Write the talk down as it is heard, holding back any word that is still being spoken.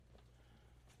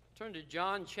Turn to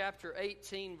John chapter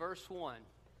 18, verse 1.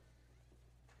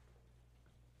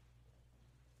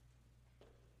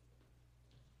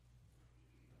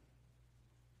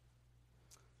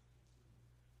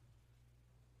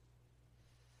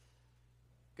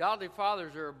 Godly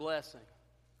fathers are a blessing.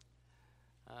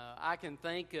 I can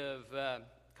think of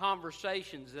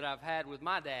conversations that I've had with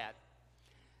my dad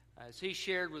as he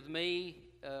shared with me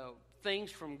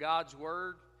things from God's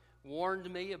Word, warned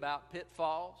me about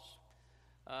pitfalls.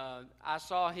 I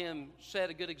saw him set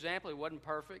a good example. He wasn't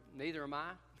perfect, neither am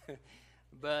I.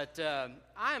 But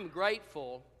I am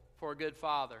grateful for a good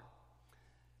father.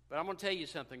 But I'm going to tell you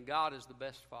something. God is the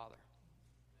best father.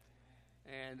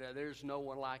 And there's no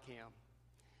one like him.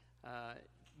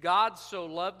 God so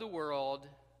loved the world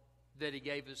that he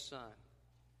gave his son.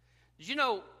 Did you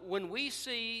know, when we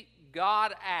see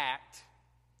God act,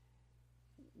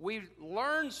 we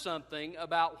learn something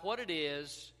about what it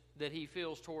is that he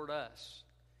feels toward us.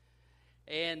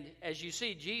 And as you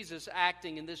see Jesus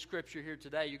acting in this scripture here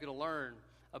today, you're going to learn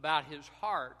about his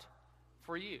heart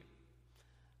for you.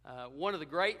 One of the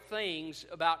great things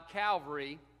about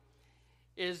Calvary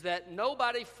is that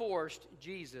nobody forced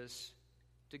Jesus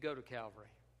to go to Calvary.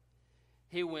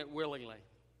 He went willingly.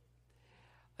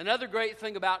 Another great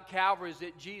thing about Calvary is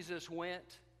that Jesus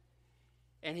went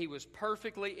and he was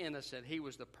perfectly innocent. He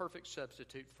was the perfect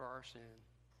substitute for our sin.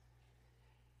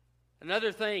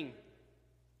 Another thing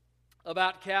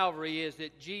about Calvary is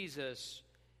that Jesus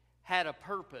had a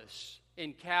purpose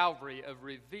in Calvary of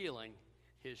revealing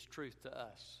his truth to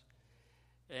us.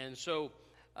 And so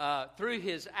through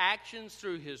his actions,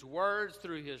 through his words,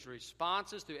 through his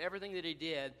responses, through everything that he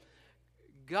did,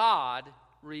 God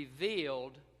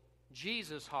revealed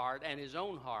Jesus' heart and his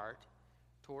own heart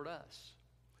toward us.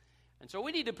 And so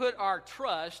we need to put our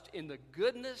trust in the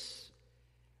goodness,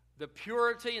 the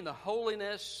purity, and the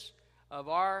holiness of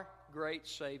our great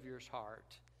Savior's heart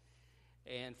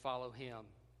and follow him.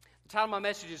 The title of my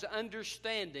message is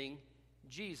Understanding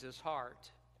Jesus' Heart.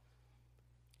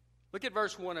 Look at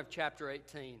verse 1 of chapter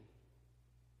 18.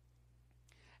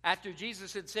 After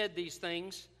Jesus had said these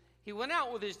things, he went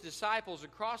out with his disciples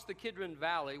across the Kidron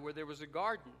Valley where there was a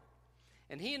garden,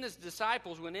 and he and his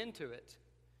disciples went into it.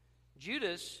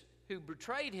 Judas, who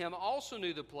betrayed him, also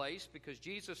knew the place because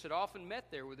Jesus had often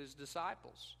met there with his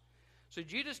disciples. So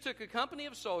Judas took a company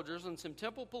of soldiers and some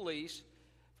temple police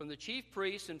from the chief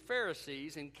priests and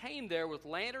Pharisees and came there with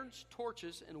lanterns,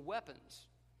 torches, and weapons.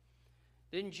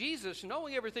 Then Jesus,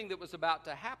 knowing everything that was about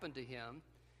to happen to him,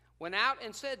 went out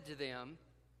and said to them,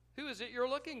 "Who is it you're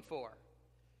looking for?"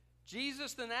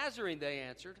 "Jesus the Nazarene," they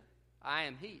answered. "I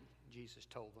am he," Jesus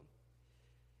told them.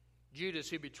 Judas,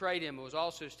 who betrayed him, was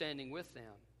also standing with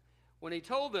them. When he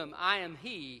told them, "I am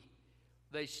he,"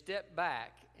 they stepped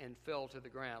back and fell to the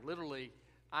ground. Literally,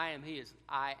 "I am he" is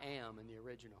 "I am" in the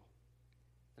original,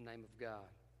 the name of God.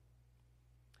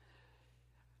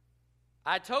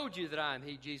 "I told you that I am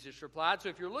he," Jesus replied. "So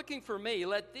if you're looking for me,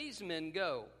 let these men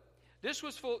go." This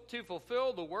was to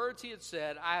fulfill the words he had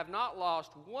said, "I have not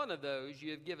lost one of those you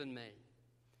have given me."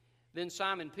 Then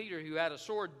Simon Peter, who had a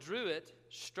sword, drew it,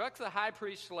 struck the high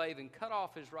priest's slave, and cut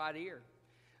off his right ear.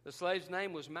 The slave's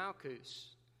name was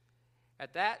Malchus.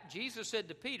 At that, Jesus said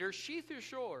to Peter, "Sheath your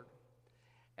sword.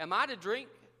 Am I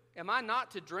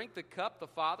not to drink the cup the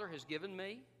Father has given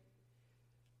me?"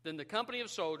 Then the company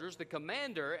of soldiers, the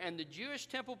commander, and the Jewish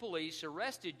temple police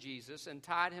arrested Jesus and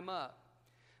tied him up.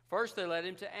 First they led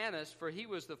him to Annas, for he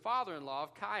was the father-in-law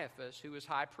of Caiaphas, who was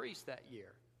high priest that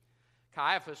year.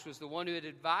 Caiaphas was the one who had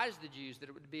advised the Jews that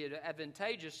it would be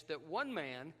advantageous that one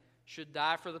man should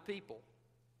die for the people.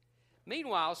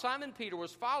 Meanwhile, Simon Peter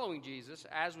was following Jesus,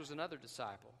 as was another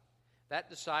disciple.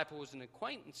 That disciple was an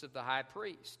acquaintance of the high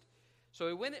priest. So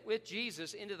he went with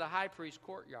Jesus into the high priest's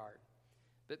courtyard.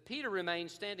 But Peter remained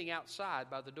standing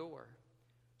outside by the door.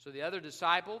 So the other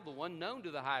disciple, the one known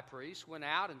to the high priest, went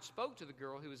out and spoke to the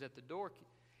girl who was at the door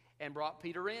and brought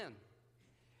Peter in.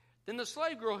 Then the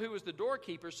slave girl who was the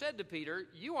doorkeeper said to Peter,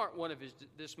 "You aren't one of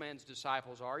this man's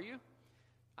disciples, are you?"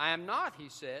 "I am not," he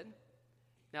said.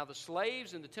 Now the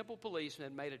slaves and the temple policemen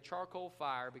had made a charcoal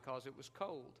fire because it was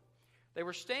cold. They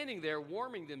were standing there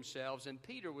warming themselves, and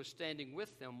Peter was standing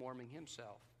with them warming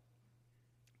himself.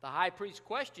 The high priest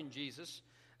questioned Jesus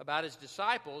about his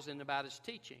disciples and about his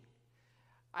teaching.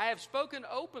 "I have spoken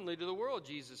openly to the world,"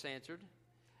 Jesus answered.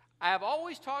 "I have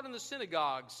always taught in the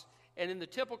synagogues and in the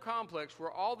temple complex where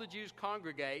all the Jews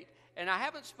congregate, and I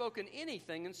haven't spoken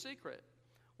anything in secret.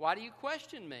 Why do you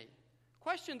question me?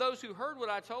 Question those who heard what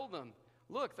I told them.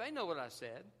 Look, they know what I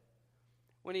said."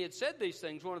 When he had said these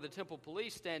things, one of the temple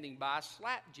police standing by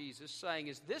slapped Jesus, saying,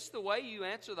 "Is this the way you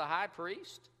answer the high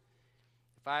priest?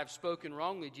 If I have spoken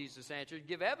wrongly, Jesus answered,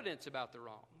 give evidence about the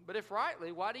wrong. But if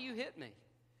rightly, why do you hit me?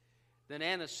 Then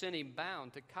Annas sent him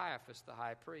bound to Caiaphas the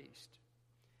high priest.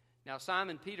 Now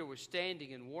Simon Peter was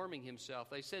standing and warming himself.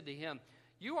 They said to him,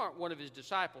 you aren't one of his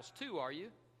disciples too, are you?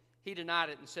 He denied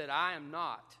it and said, I am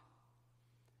not.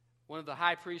 One of the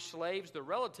high priest's slaves, the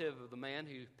relative of the man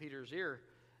who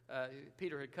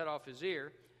Peter had cut off his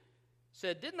ear,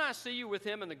 said, didn't I see you with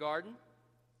him in the garden?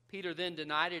 Peter then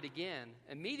denied it again.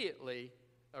 Immediately,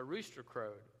 a rooster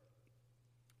crowed.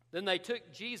 Then they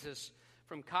took Jesus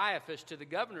from Caiaphas to the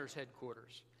governor's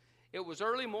headquarters. It was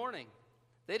early morning.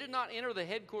 They did not enter the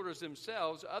headquarters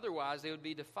themselves, otherwise they would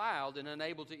be defiled and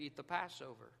unable to eat the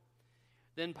Passover.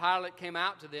 Then Pilate came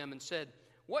out to them and said,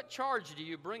 what charge do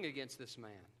you bring against this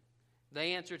man?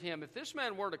 They answered him, if this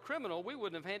man weren't a criminal, we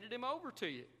wouldn't have handed him over to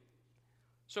you.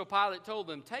 So Pilate told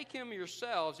them, take him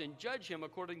yourselves and judge him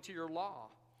according to your law.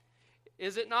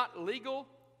 It is not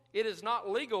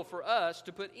legal for us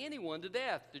to put anyone to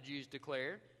death, the Jews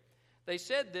declared. They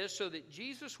said this so that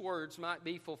Jesus' words might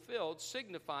be fulfilled,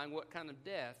 signifying what kind of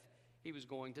death he was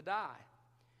going to die.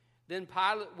 Then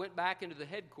Pilate went back into the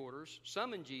headquarters,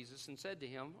 summoned Jesus, and said to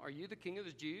him, are you the king of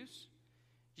the Jews?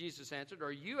 Jesus answered,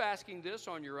 are you asking this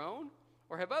on your own,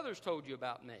 or have others told you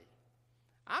about me?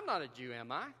 I'm not a Jew,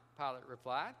 am I? Pilate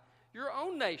replied. Your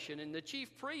own nation and the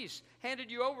chief priests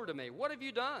handed you over to me. What have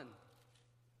you done?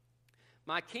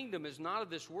 My kingdom is not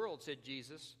of this world, said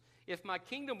Jesus. If my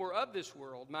kingdom were of this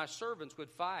world, my servants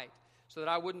would fight so that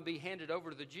I wouldn't be handed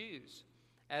over to the Jews.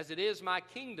 As it is, my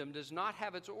kingdom does not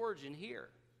have its origin here.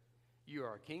 You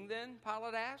are a king then?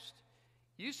 Pilate asked.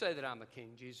 You say that I'm a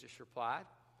king, Jesus replied.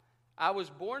 I was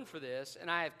born for this, and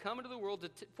I have come into the world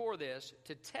for this,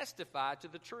 to testify to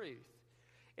the truth.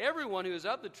 Everyone who is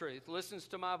of the truth listens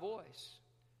to my voice.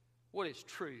 What is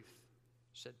truth?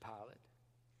 Said Pilate.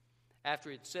 After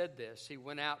he had said this, he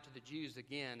went out to the Jews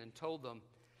again and told them,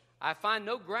 I find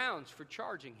no grounds for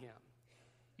charging him.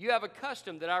 You have a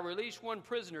custom that I release one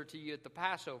prisoner to you at the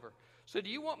Passover. So do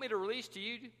you want me to release to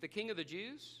you the king of the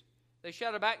Jews? They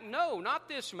shouted back, no, not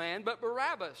this man, but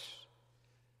Barabbas.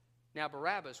 Now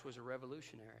Barabbas was a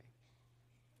revolutionary.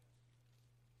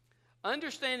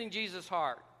 Understanding Jesus'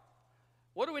 heart.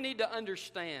 What do we need to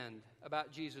understand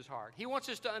about Jesus' heart? He wants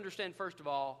us to understand, first of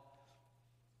all,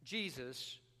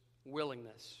 Jesus'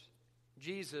 willingness.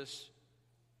 Jesus'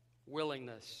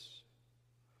 willingness.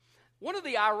 One of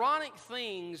the ironic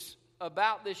things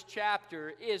about this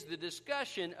chapter is the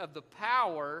discussion of the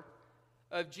power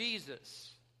of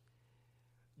Jesus.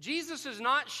 Jesus is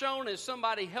not shown as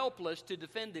somebody helpless to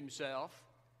defend himself.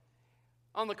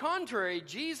 On the contrary,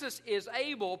 Jesus is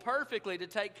able perfectly to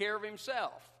take care of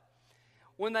himself.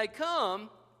 When they come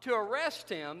to arrest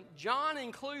him, John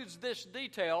includes this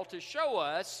detail to show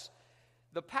us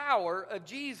the power of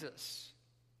Jesus.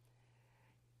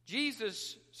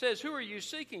 Jesus says, who are you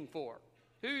seeking for?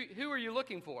 Who are you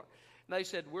looking for? And they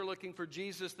said, we're looking for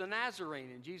Jesus the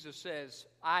Nazarene. And Jesus says,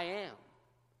 I am.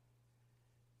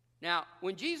 Now,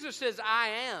 when Jesus says, I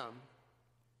am,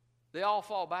 they all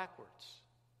fall backwards.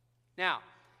 Now,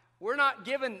 we're not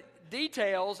given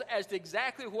details as to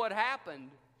exactly what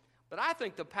happened, but I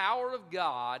think the power of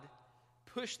God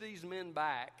pushed these men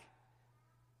back.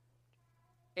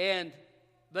 And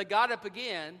they got up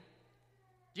again.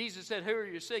 Jesus said, who are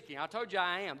you seeking? I told you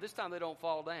I am. This time they don't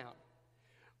fall down.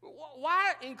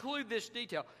 Why include this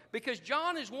detail? Because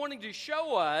John is wanting to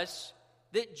show us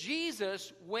that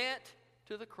Jesus went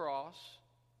to the cross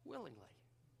willingly.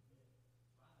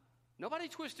 Nobody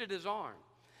twisted his arm.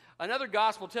 Another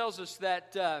gospel tells us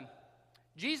that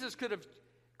Jesus could have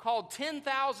called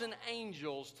 10,000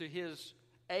 angels to his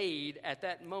aid at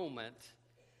that moment,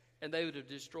 and they would have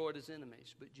destroyed his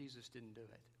enemies. But Jesus didn't do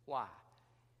it. Why?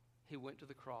 He went to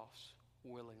the cross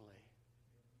willingly.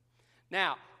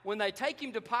 Now, when they take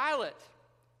him to Pilate,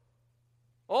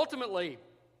 ultimately,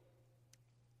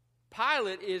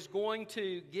 Pilate is going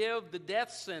to give the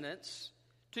death sentence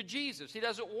to Jesus. He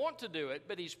doesn't want to do it,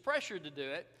 but he's pressured to do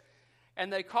it.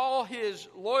 And they call his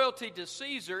loyalty to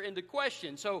Caesar into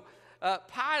question. So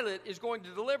Pilate is going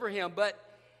to deliver him, but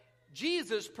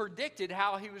Jesus predicted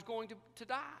how he was going to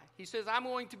die. He says, I'm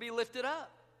going to be lifted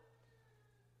up.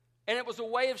 And it was a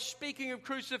way of speaking of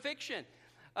crucifixion.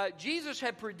 Jesus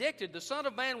had predicted the Son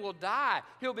of Man will die,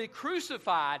 he'll be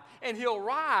crucified, and he'll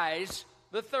rise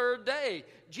the third day.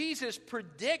 Jesus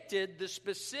predicted the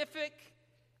specific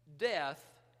death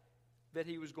that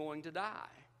he was going to die.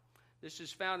 This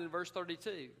is found in verse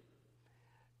 32.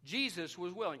 Jesus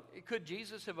was willing. Could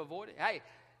Jesus have avoided? Hey,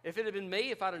 if it had been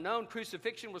me, if I'd have known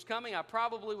crucifixion was coming, I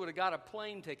probably would have got a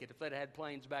plane ticket, if they'd had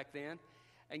planes back then,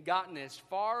 and gotten as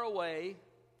far away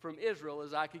from Israel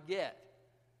as I could get.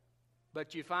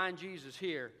 But you find Jesus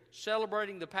here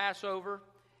celebrating the Passover,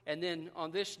 and then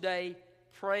on this day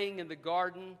praying in the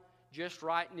garden just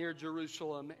right near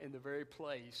Jerusalem, in the very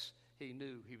place he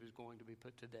knew he was going to be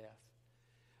put to death.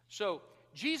 So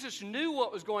Jesus knew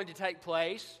what was going to take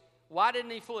place. Why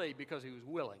didn't he flee? Because he was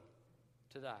willing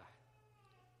to die.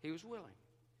 He was willing.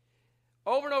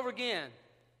 Over and over again,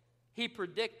 he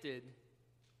predicted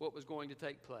what was going to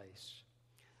take place.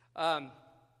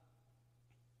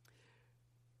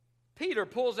 Peter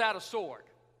pulls out a sword.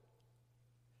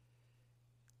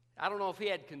 I don't know if he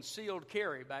had concealed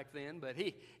carry back then, but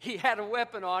he had a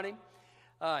weapon on him.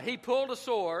 He pulled a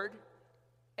sword,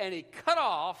 and he cut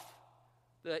off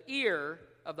the ear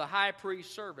of the high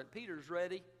priest's servant. Peter's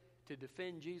ready to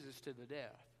defend Jesus to the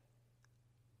death.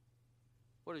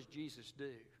 What does Jesus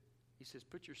do? He says,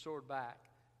 put your sword back.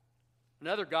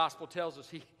 Another gospel tells us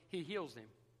he heals him.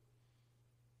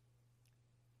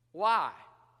 Why?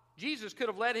 Jesus could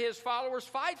have let his followers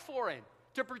fight for him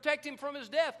to protect him from his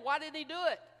death. Why didn't he do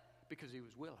it? Because he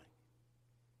was willing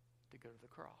to go to the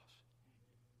cross.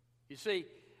 You see,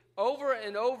 over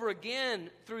and over again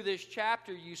through this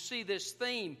chapter, you see this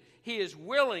theme. He is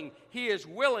willing, he is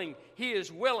willing, he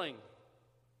is willing.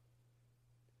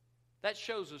 That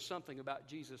shows us something about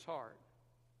Jesus' heart.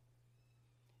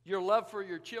 Your love for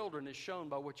your children is shown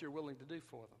by what you're willing to do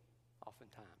for them,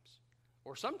 oftentimes.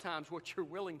 Or sometimes what you're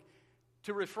willing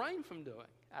to refrain from doing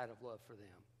out of love for them.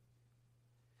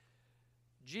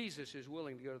 Jesus is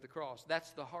willing to go to the cross.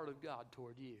 That's the heart of God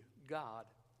toward you. God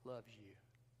loves you.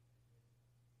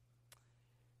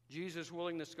 Jesus'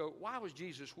 willingness to go. Why was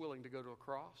Jesus willing to go to a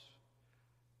cross?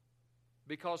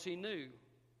 Because he knew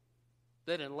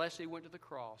that unless he went to the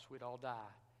cross, we'd all die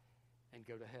and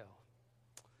go to hell.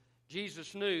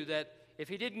 Jesus knew that if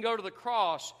he didn't go to the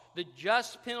cross, the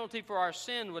just penalty for our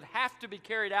sin would have to be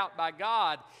carried out by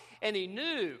God. And he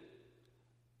knew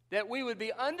that we would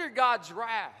be under God's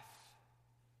wrath.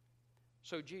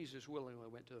 So Jesus willingly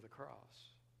went to the cross.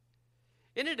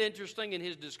 Isn't it interesting in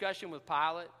his discussion with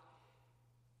Pilate?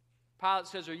 Pilate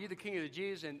says, "Are you the king of the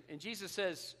Jews?" And Jesus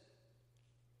says,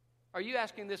 "Are you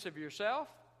asking this of yourself?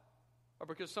 Or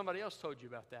because somebody else told you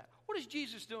about that?" What is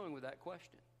Jesus doing with that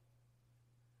question?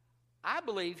 I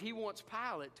believe he wants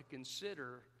Pilate to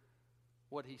consider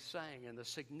what he's saying and the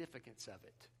significance of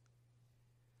it.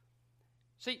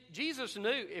 See, Jesus knew,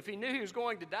 if he knew he was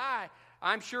going to die,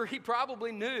 I'm sure he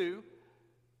probably knew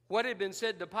what had been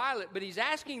said to Pilate, but he's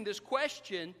asking this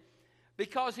question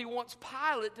because he wants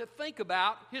Pilate to think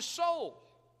about his soul.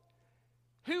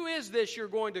 Who is this you're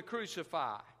going to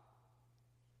crucify?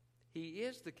 He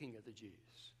is the King of the Jews.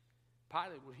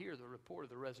 Pilate would hear the report of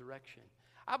the resurrection.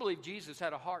 I believe Jesus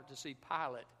had a heart to see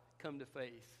Pilate come to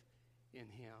faith in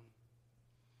him.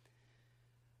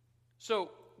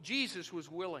 So Jesus was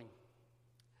willing.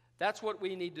 That's what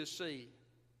we need to see.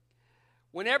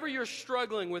 Whenever you're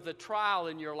struggling with a trial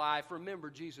in your life, remember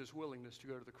Jesus' willingness to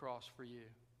go to the cross for you.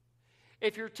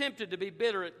 If you're tempted to be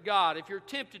bitter at God, if you're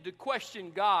tempted to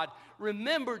question God,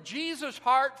 remember Jesus'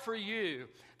 heart for you,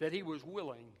 that he was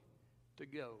willing to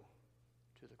go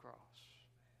to the cross.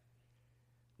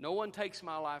 No one takes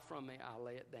my life from me, I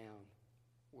lay it down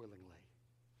willingly.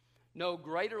 No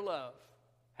greater love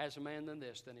has a man than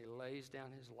this, than he lays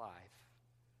down his life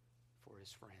for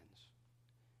his friends.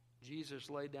 Jesus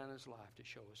laid down his life to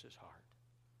show us his heart.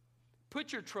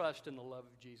 Put your trust in the love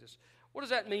of Jesus. What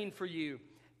does that mean for you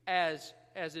as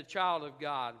a child of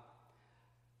God?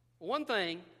 One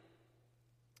thing,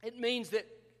 it means that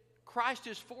Christ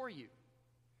is for you.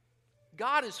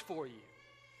 God is for you.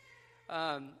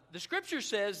 The Scripture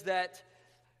says that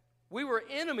we were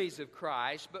enemies of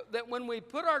Christ, but that when we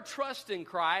put our trust in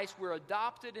Christ, we're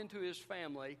adopted into his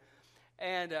family.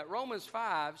 And Romans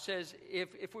 5 says,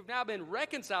 if we've now been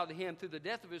reconciled to him through the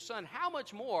death of his Son, how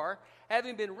much more,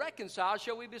 having been reconciled,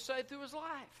 shall we be saved through his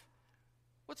life?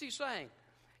 What's he saying?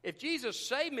 If Jesus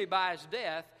saved me by his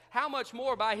death, how much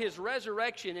more by his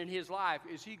resurrection in his life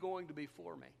is he going to be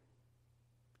for me?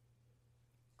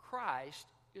 Christ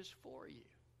is for you.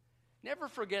 Never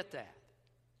forget that.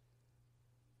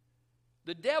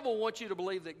 The devil wants you to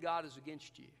believe that God is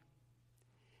against you.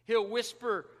 He'll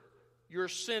whisper your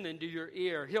sin into your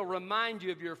ear. He'll remind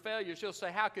you of your failures. He'll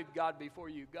say, how could God be for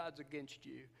you? God's against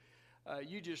you.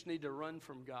 You just need to run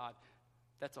from God.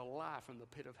 That's a lie from the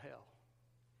pit of hell.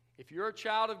 If you're a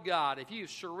child of God, if you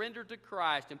surrender to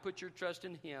Christ and put your trust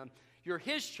in him, you're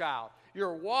his child.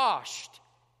 You're washed,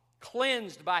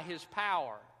 cleansed by his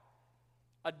power,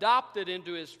 adopted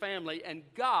into his family, and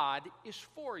God is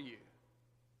for you.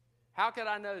 How could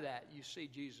I know that? You see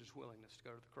Jesus' willingness to go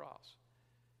to the cross.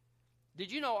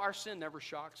 Did you know our sin never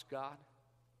shocks God?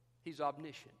 He's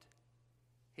omniscient.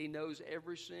 He knows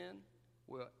every sin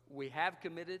we have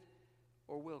committed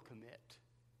or will commit.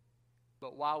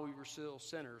 But while we were still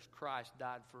sinners, Christ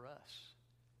died for us.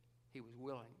 He was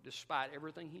willing, despite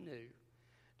everything he knew,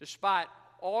 despite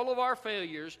all of our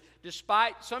failures,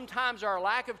 despite sometimes our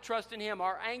lack of trust in him,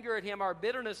 our anger at him, our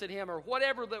bitterness at him, or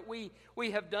whatever that we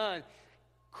have done.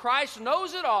 Christ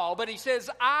knows it all, but he says,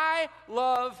 I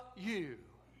love you.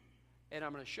 And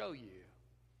I'm going to show you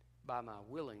by my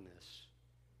willingness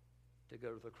to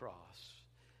go to the cross.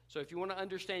 So if you want to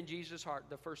understand Jesus' heart,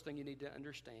 the first thing you need to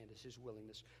understand is his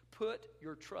willingness. Put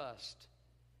your trust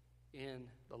in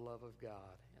the love of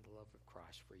God and the love of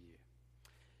Christ for you.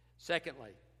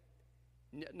 Secondly,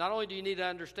 not only do you need to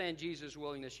understand Jesus'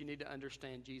 willingness, you need to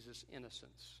understand Jesus'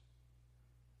 innocence.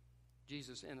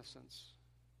 Jesus' innocence.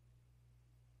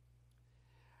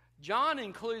 John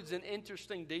includes an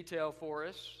interesting detail for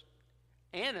us.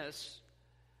 Annas,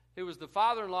 who was the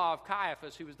father-in-law of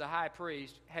Caiaphas, who was the high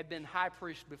priest, had been high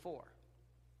priest before.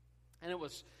 And it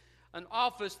was an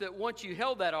office that once you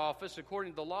held that office,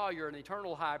 according to the law, you're an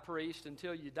eternal high priest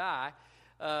until you die.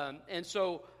 And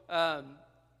so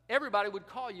everybody would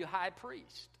call you high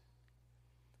priest.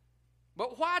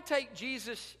 But why take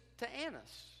Jesus to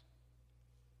Annas?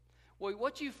 Well,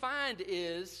 what you find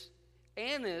is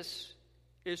Annas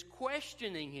is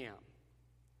questioning him.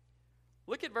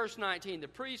 Look at verse 19. The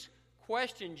priest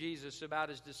questioned Jesus about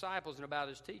his disciples and about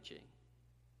his teaching.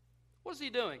 What's he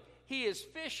doing? He is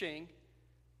fishing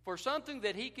for something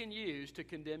that he can use to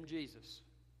condemn Jesus.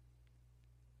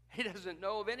 He doesn't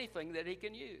know of anything that he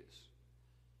can use.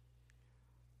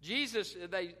 Jesus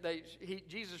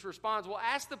responds, well,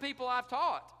 ask the people I've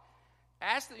taught.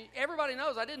 Everybody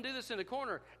knows I didn't do this in the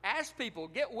corner. Ask people,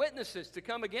 get witnesses to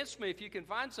come against me if you can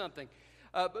find something.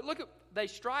 But look, they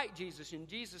strike Jesus, and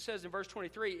Jesus says in verse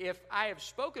 23, if I have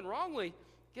spoken wrongly,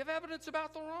 give evidence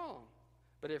about the wrong.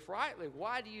 But if rightly,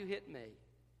 why do you hit me?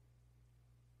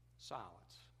 Silence.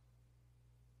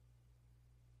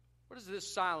 What does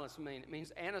this silence mean? It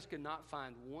means Annas could not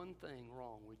find one thing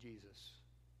wrong with Jesus.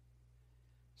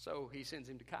 So he sends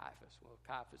him to Caiaphas. Well,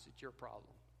 Caiaphas, it's your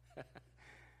problem.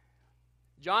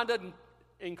 John doesn't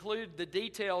include the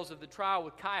details of the trial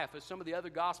with Caiaphas. Some of the other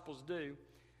Gospels do.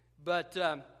 But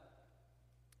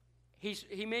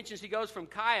he mentions he goes from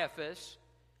Caiaphas,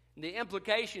 and the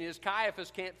implication is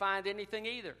Caiaphas can't find anything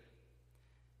either.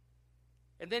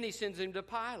 And then he sends him to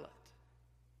Pilate.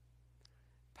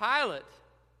 Pilate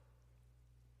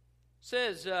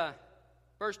says,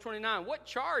 verse 29, what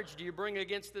charge do you bring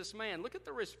against this man? Look at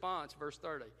the response, verse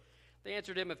 30. They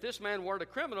answered him, if this man weren't a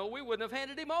criminal, we wouldn't have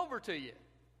handed him over to you.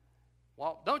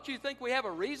 Well, don't you think we have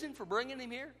a reason for bringing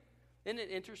him here? Isn't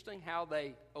it interesting how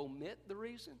they omit the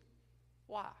reason?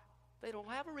 Why? They don't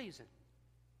have a reason.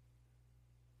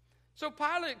 So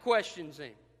Pilate questions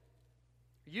him.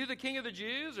 Are you the king of the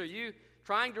Jews? Are you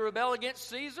trying to rebel against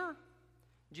Caesar?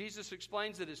 Jesus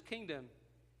explains that his kingdom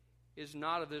is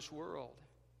not of this world.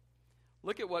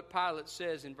 Look at what Pilate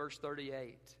says in verse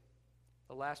 38.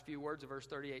 The last few words of verse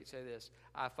 38 say this,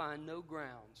 I find no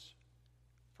grounds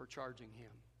for charging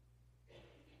him.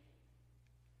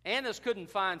 Annas couldn't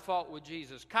find fault with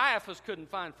Jesus. Caiaphas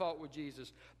couldn't find fault with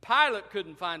Jesus. Pilate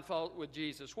couldn't find fault with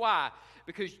Jesus. Why?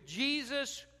 Because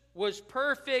Jesus was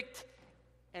perfect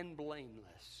and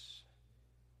blameless.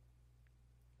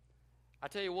 I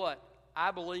tell you what,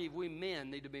 I believe we men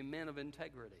need to be men of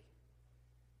integrity.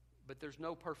 But there's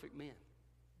no perfect men.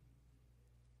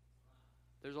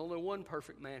 There's only one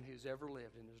perfect man who's ever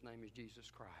lived, and his name is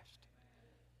Jesus Christ.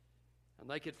 And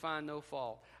they could find no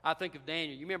fault. I think of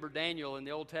Daniel. You remember Daniel in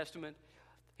the Old Testament?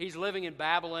 He's living in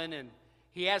Babylon, and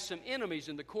he has some enemies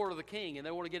in the court of the king, and they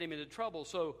want to get him into trouble.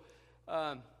 So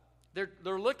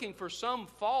they're looking for some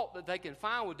fault that they can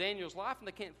find with Daniel's life, and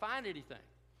they can't find anything.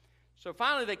 So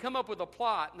finally they come up with a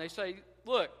plot, and they say,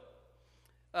 look,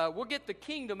 we'll get the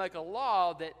king to make a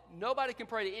law that nobody can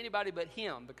pray to anybody but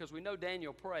him, because we know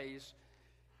Daniel prays,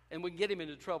 and we can get him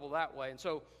into trouble that way. And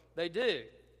so they do.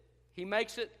 He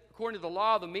makes it according to the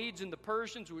law of the Medes and the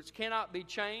Persians, which cannot be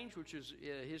changed, which is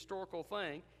a historical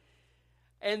thing.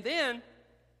 And then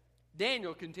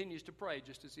Daniel continues to pray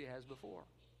just as he has before.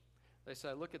 They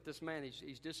say, look at this man,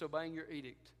 he's disobeying your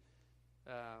edict.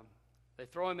 They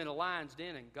throw him in a lion's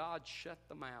den, and God shut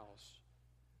the mouths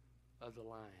of the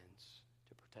lions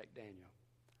to protect Daniel.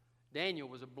 Daniel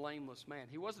was a blameless man.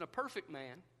 He wasn't a perfect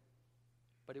man,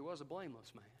 but he was a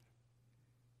blameless man.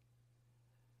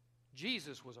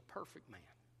 Jesus was a perfect man.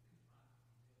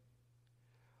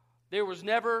 There was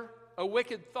never a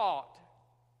wicked thought.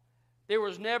 There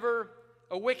was never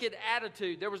a wicked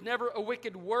attitude. There was never a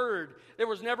wicked word. There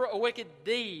was never a wicked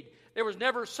deed. There was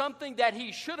never something that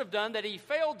he should have done that he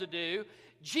failed to do.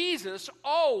 Jesus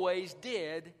always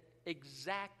did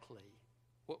exactly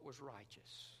what was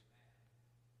righteous.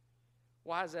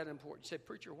 Why is that important? You say,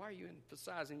 preacher, why are you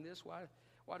emphasizing this?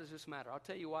 Why does this matter? I'll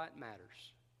tell you why it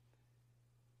matters.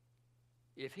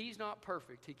 If he's not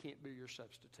perfect, he can't be your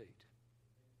substitute.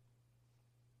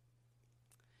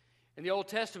 In the Old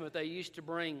Testament, they used to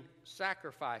bring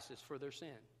sacrifices for their sin.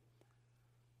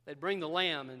 They'd bring the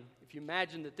lamb, and if you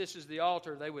imagine that this is the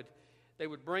altar, they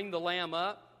would bring the lamb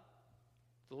up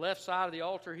the left side of the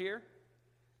altar here,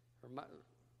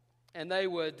 and they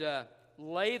would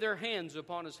lay their hands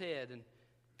upon his head and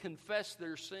confess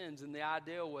their sins. And the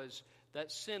idea was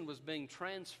that sin was being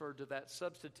transferred to that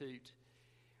substitute.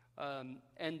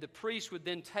 And the priest would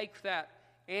then take that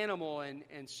animal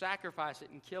and sacrifice it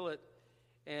and kill it,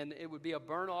 and it would be a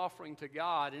burnt offering to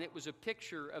God. And it was a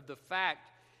picture of the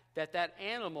fact that that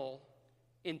animal,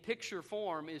 in picture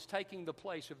form, is taking the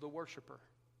place of the worshiper.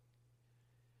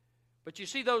 But you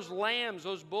see, those lambs,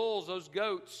 those bulls, those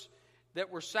goats that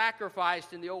were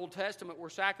sacrificed in the Old Testament were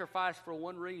sacrificed for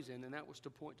one reason, and that was to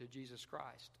point to Jesus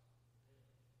Christ.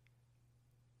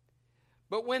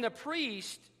 But when a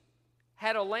priest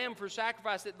had a lamb for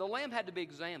sacrifice, the lamb had to be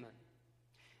examined.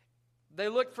 They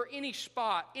looked for any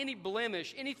spot, any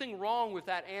blemish, anything wrong with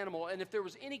that animal, and if there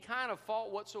was any kind of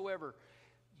fault whatsoever,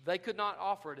 they could not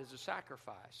offer it as a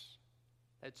sacrifice.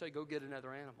 They'd say, go get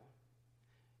another animal,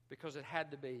 because it had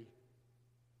to be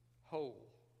whole.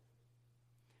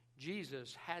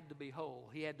 Jesus had to be whole.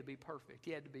 He had to be perfect.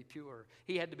 He had to be pure.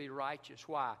 He had to be righteous.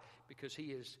 Why? Because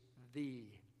he is the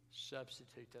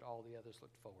substitute that all the others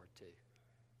looked forward to.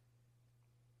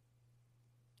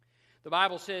 The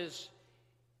Bible says,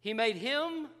 he made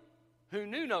him who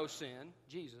knew no sin,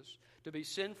 Jesus, to be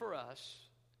sin for us,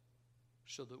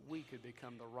 so that we could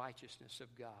become the righteousness of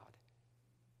God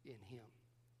in him.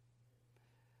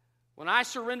 When I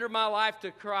surrender my life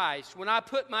to Christ, when I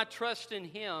put my trust in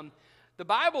him, the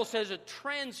Bible says a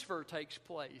transfer takes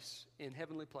place in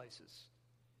heavenly places.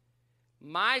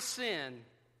 My sin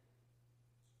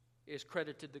is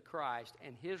credited to Christ,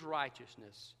 and his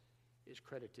righteousness is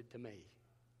credited to me.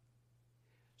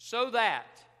 So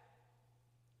that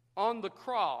on the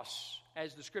cross,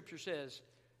 as the Scripture says,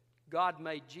 God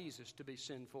made Jesus to be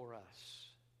sin for us.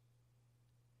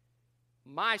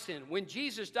 My sin. When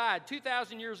Jesus died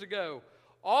 2,000 years ago,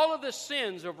 all of the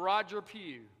sins of Roger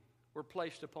Pugh were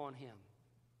placed upon him.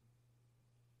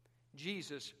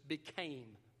 Jesus became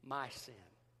my sin,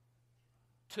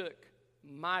 took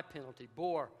my penalty,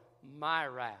 bore my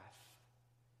wrath.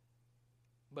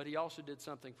 But he also did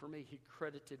something for me. He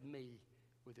credited me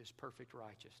with his perfect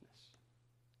righteousness.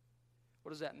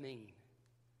 What does that mean?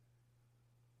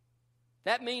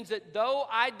 That means that though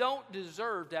I don't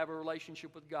deserve to have a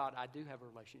relationship with God, I do have a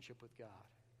relationship with God.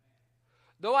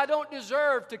 Though I don't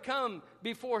deserve to come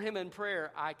before him in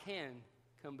prayer, I can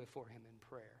come before him in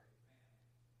prayer.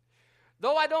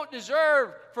 Though I don't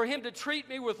deserve for him to treat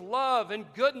me with love and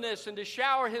goodness and to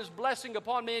shower his blessing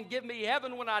upon me and give me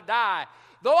heaven when I die,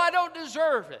 though I don't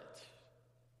deserve it,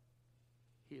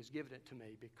 he has given it to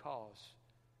me because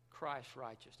Christ's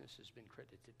righteousness has been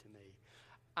credited to me.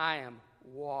 I am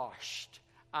washed.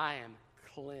 I am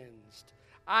cleansed.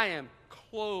 I am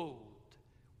clothed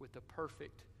with the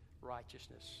perfect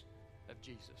righteousness of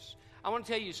Jesus. I want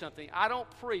to tell you something. I don't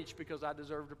preach because I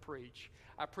deserve to preach.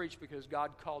 I preach because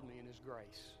God called me in his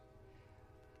grace.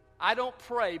 I don't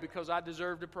pray because I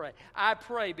deserve to pray. I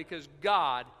pray because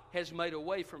God has made a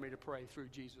way for me to pray through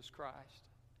Jesus Christ.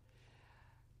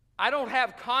 I don't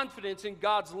have confidence in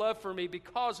God's love for me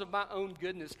because of my own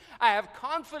goodness. I have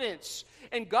confidence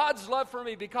in God's love for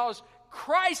me because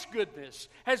Christ's goodness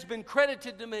has been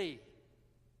credited to me.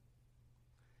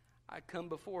 I come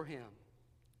before him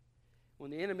when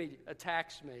the enemy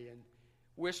attacks me and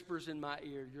whispers in my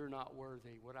ear, you're not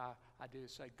worthy. What I do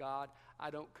is say, God, I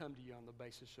don't come to you on the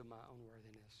basis of my own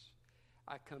worthiness.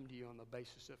 I come to you on the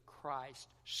basis of Christ's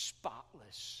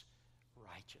spotless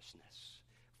righteousness.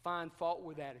 Find fault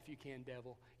with that if you can,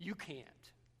 devil. You can't.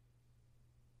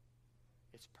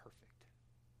 It's perfect.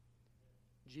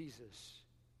 Jesus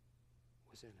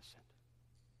was innocent.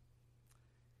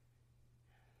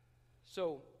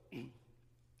 So,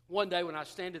 one day when I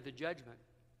stand at the judgment,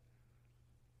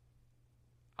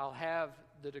 I'll have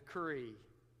the decree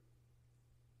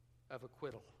of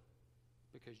acquittal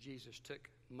because Jesus took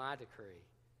my decree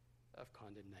of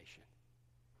condemnation.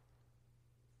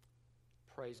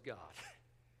 Praise God.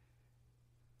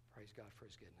 Praise God for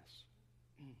his goodness.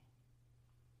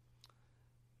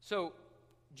 So,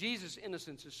 Jesus'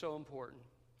 innocence is so important.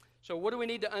 So, what do we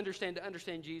need to understand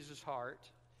Jesus' heart?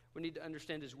 We need to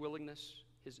understand his willingness,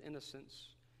 his innocence,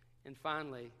 and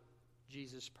finally,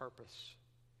 Jesus' purpose.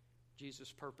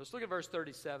 Jesus' purpose. Look at verse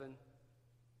 37.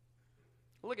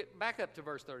 Back up to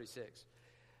verse 36.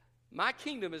 My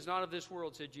kingdom is not of this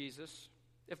world, said Jesus.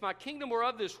 If my kingdom were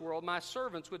of this world, my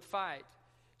servants would fight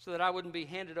so that I wouldn't be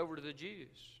handed over to the Jews.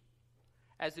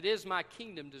 As it is, my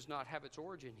kingdom does not have its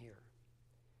origin here.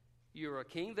 You're a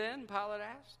king then? Pilate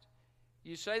asked.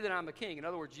 You say that I'm a king. In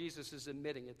other words, Jesus is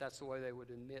admitting it. That's the way they would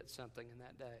admit something in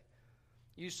that day.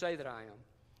 You say that I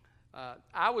am.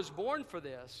 I was born for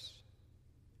this,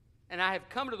 and I have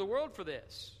come to the world for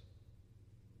this,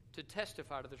 to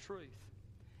testify to the truth.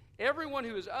 Everyone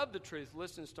who is of the truth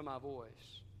listens to my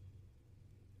voice.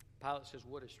 Pilate says,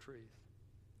 what is truth?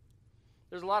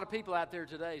 There's a lot of people out there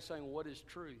today saying, what is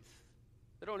truth?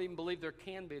 They don't even believe there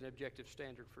can be an objective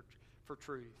standard for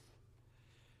truth.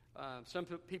 Some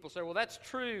people say, well, that's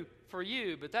true for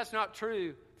you, but that's not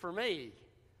true for me.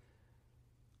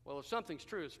 Well, if something's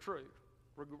true, it's true,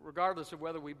 regardless of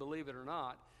whether we believe it or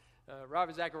not.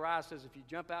 Ravi Zacharias says if you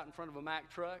jump out in front of a Mack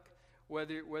truck,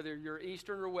 whether you're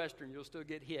Eastern or Western, you'll still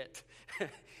get hit.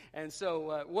 And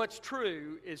so what's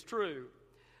true is true.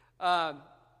 But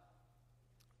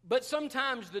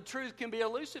sometimes the truth can be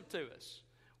elusive to us.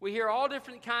 We hear all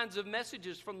different kinds of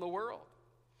messages from the world.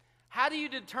 How do you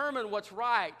determine what's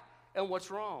right and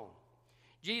what's wrong?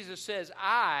 Jesus says,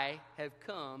 I have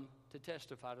come to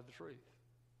testify to the truth.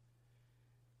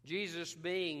 Jesus,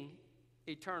 being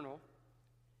eternal,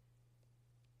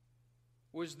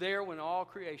 was there when all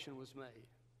creation was made.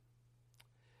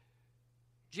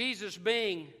 Jesus,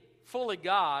 being fully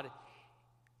God,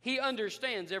 he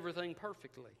understands everything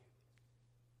perfectly.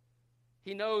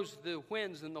 He knows the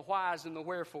whens and the whys and the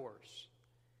wherefores,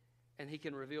 and he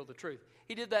can reveal the truth.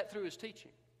 He did that through his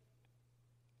teaching.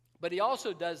 But he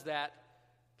also does that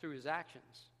through his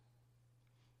actions.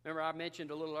 Remember, I mentioned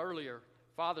a little earlier,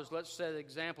 fathers, let's set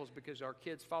examples because our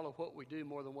kids follow what we do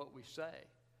more than what we say.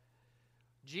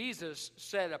 Jesus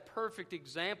set a perfect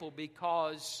example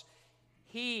because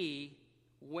he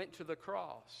went to the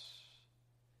cross.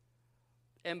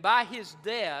 And by his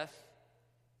death,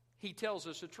 he tells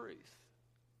us the truth,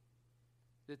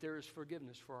 that there is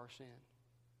forgiveness for our sin.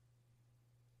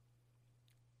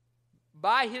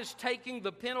 By his taking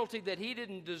the penalty that he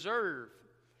didn't deserve,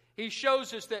 he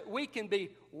shows us that we can be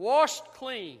washed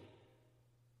clean,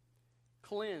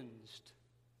 cleansed.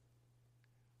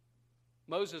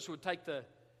 Moses would take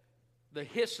the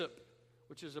hyssop,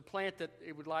 which is a plant that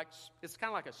it's kind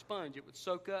of like a sponge. It would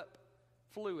soak up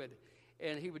fluid,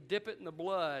 and he would dip it in the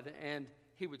blood, and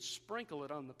he would sprinkle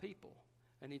it on the people.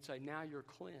 And he'd say, now you're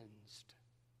cleansed.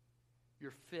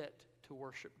 You're fit to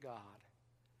worship God.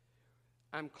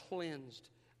 I'm cleansed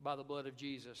by the blood of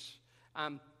Jesus.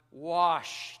 I'm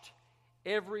washed.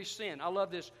 Every sin. I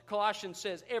love this. Colossians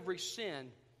says every sin,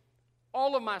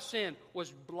 all of my sin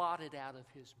was blotted out of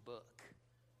his book.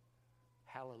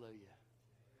 Hallelujah.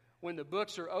 When the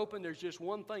books are open, there's just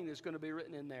one thing that's going to be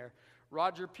written in there.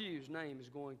 Roger Pugh's name is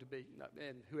going to be,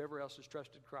 and whoever else has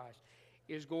trusted Christ,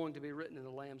 is going to be written in the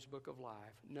Lamb's Book of Life.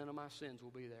 None of my sins will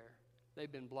be there.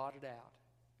 They've been blotted out.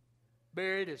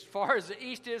 Buried as far as the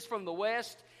east is from the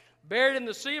west, buried in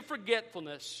the sea of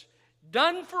forgetfulness,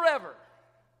 done forever.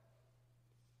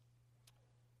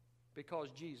 Because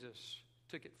Jesus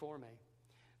took it for me.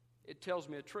 It tells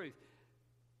me a truth.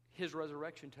 His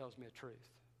resurrection tells me a truth.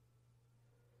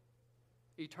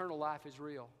 Eternal life is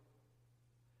real.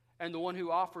 And the one who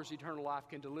offers eternal life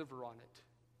can deliver on it.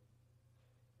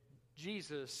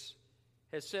 Jesus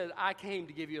has said, I came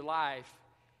to give you life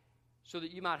so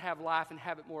that you might have life and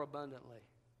have it more abundantly.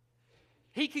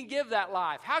 He can give that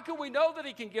life. How can we know that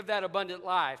he can give that abundant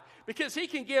life? Because he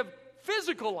can give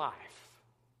physical life.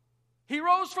 He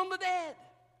rose from the dead.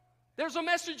 There's a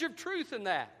message of truth in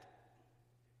that.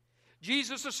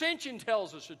 Jesus' ascension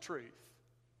tells us the truth.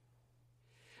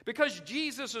 Because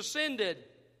Jesus ascended,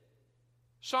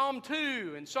 Psalm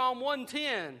 2 and Psalm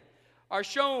 110 are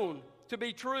shown to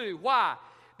be true. Why?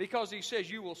 Because he says,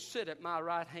 you will sit at my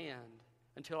right hand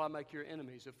until I make your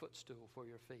enemies a footstool for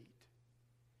your feet.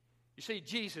 You see,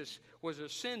 Jesus was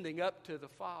ascending up to the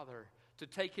Father to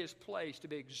take his place, to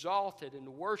be exalted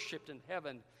and worshipped in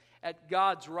heaven at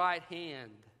God's right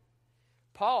hand.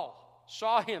 Paul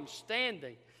saw him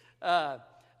standing,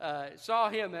 saw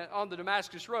him on the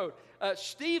Damascus Road.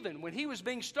 Stephen, when he was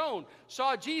being stoned,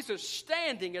 saw Jesus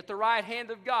standing at the right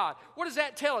hand of God. What does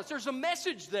that tell us? There's a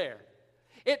message there.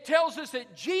 It tells us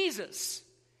that Jesus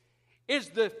is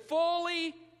the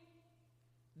fully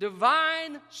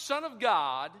divine Son of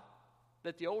God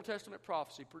that the Old Testament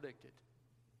prophecy predicted.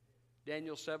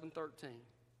 Daniel 7:13.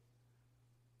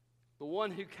 The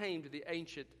one who came to the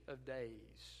Ancient of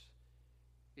Days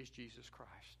is Jesus Christ.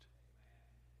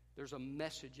 There's a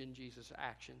message in Jesus'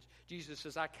 actions. Jesus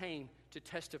says, I came to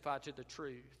testify to the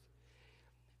truth.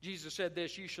 Jesus said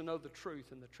this, you shall know the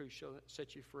truth, and the truth shall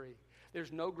set you free.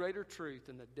 There's no greater truth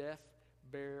than the death,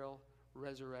 burial,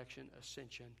 resurrection,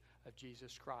 ascension of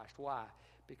Jesus Christ. Why?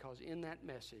 Because in that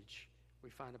message, we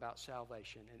find about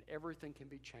salvation, and everything can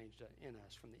be changed in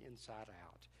us from the inside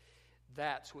out.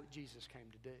 That's what Jesus came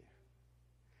to do.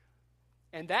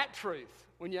 And that truth,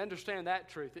 when you understand that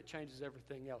truth, it changes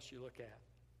everything else you look at.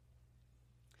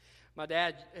 My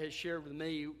dad has shared with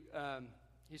me,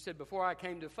 he said, before I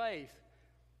came to faith,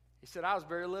 he said, I was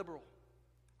very liberal.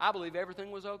 I believed everything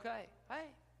was okay. Hey,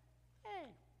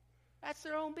 that's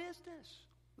their own business.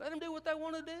 Let them do what they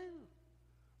want to do.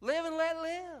 Live and let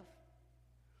live.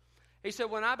 He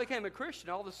said, when I became a Christian,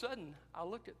 all of a sudden, I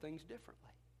looked at things differently.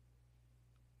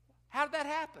 How did that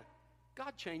happen?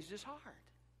 God changed his heart.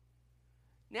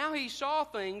 Now he saw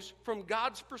things from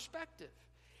God's perspective.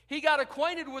 He got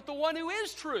acquainted with the one who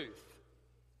is truth.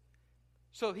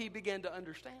 So he began to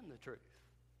understand the truth.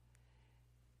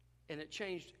 And it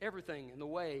changed everything in the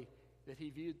way that he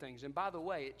viewed things. And by the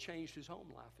way, it changed his home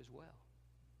life as well.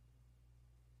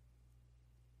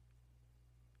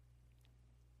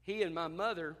 He and my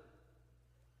mother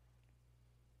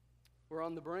were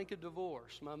on the brink of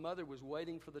divorce. My mother was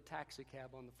waiting for the taxi cab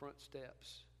on the front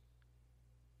steps.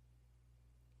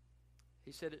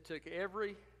 He said it took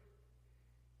every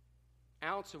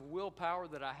ounce of willpower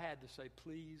that I had to say,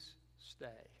 please stay.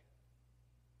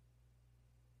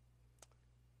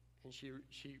 And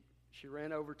she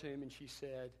ran over to him and she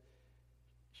said,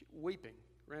 weeping,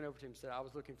 ran over to him and said, I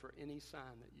was looking for any sign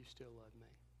that you still love me.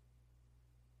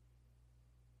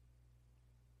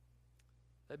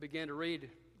 They began to read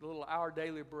the little Our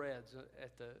Daily Breads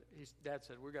his dad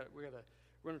said, we're going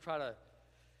to try to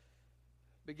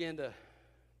begin to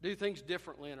do things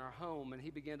differently in our home. And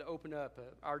he began to open up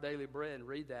Our Daily Bread and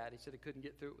read that. He said he couldn't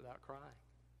get through it without crying.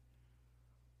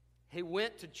 He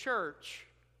went to church.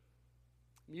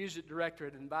 Music director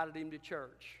had invited him to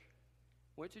church.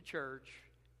 Went to church,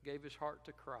 gave his heart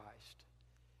to Christ,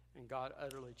 and God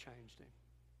utterly changed him.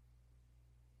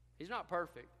 He's not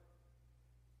perfect,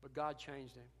 but God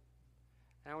changed him.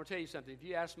 And I want to tell you something. If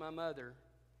you ask my mother,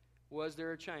 was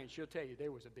there a change? She'll tell you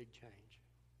there was a big change.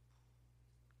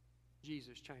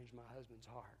 Jesus changed my husband's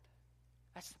heart.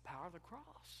 That's the power of the cross.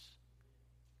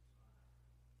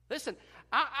 Listen,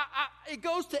 it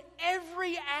goes to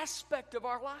every aspect of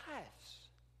our lives.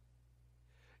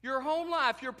 Your home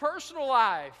life, your personal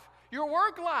life, your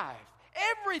work life,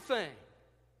 everything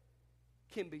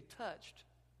can be touched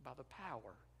by the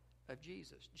power of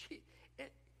Jesus.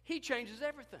 He changes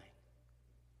everything.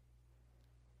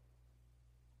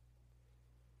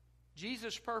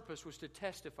 Jesus' purpose was to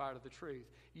testify to the truth.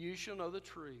 You shall know the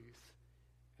truth,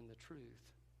 and the truth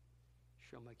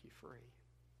shall make you free.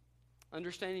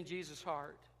 Understanding Jesus'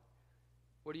 heart,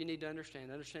 what do you need to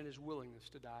understand? Understand his willingness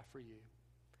to die for you.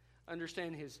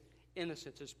 Understand his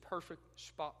innocence, his perfect,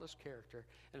 spotless character,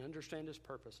 and understand his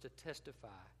purpose to testify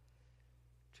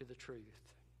to the truth.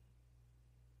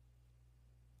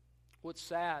 What's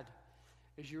sad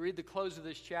is you read the close of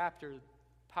this chapter,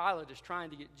 Pilate is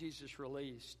trying to get Jesus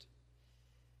released.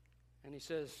 And he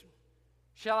says,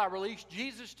 shall I release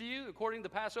Jesus to you according to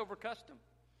the Passover custom?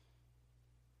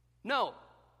 No.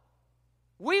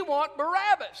 We want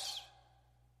Barabbas.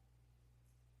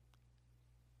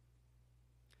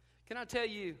 Can I tell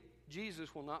you,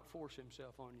 Jesus will not force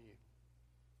himself on you.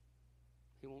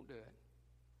 He won't do it.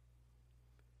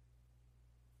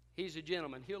 He's a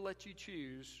gentleman. He'll let you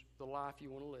choose the life you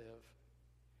want to live.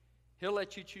 He'll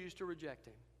let you choose to reject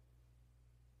him.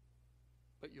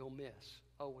 But you'll miss.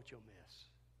 Oh, what you'll miss.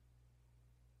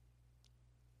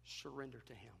 Surrender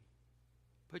to him.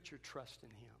 Put your trust in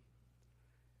him.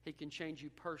 He can change you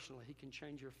personally. He can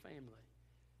change your family.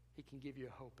 He can give you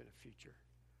a hope and a future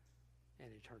and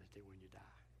eternity when you die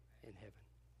in heaven.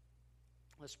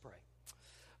 Let's pray.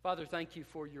 Father, thank you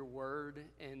for your word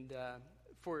and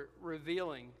for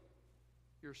revealing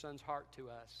your son's heart to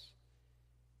us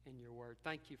in your word.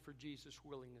 Thank you for Jesus'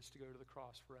 willingness to go to the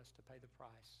cross for us to pay the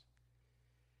price.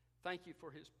 Thank you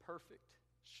for his perfect,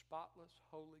 spotless,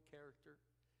 holy character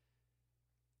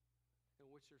in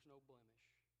which there's no blemish.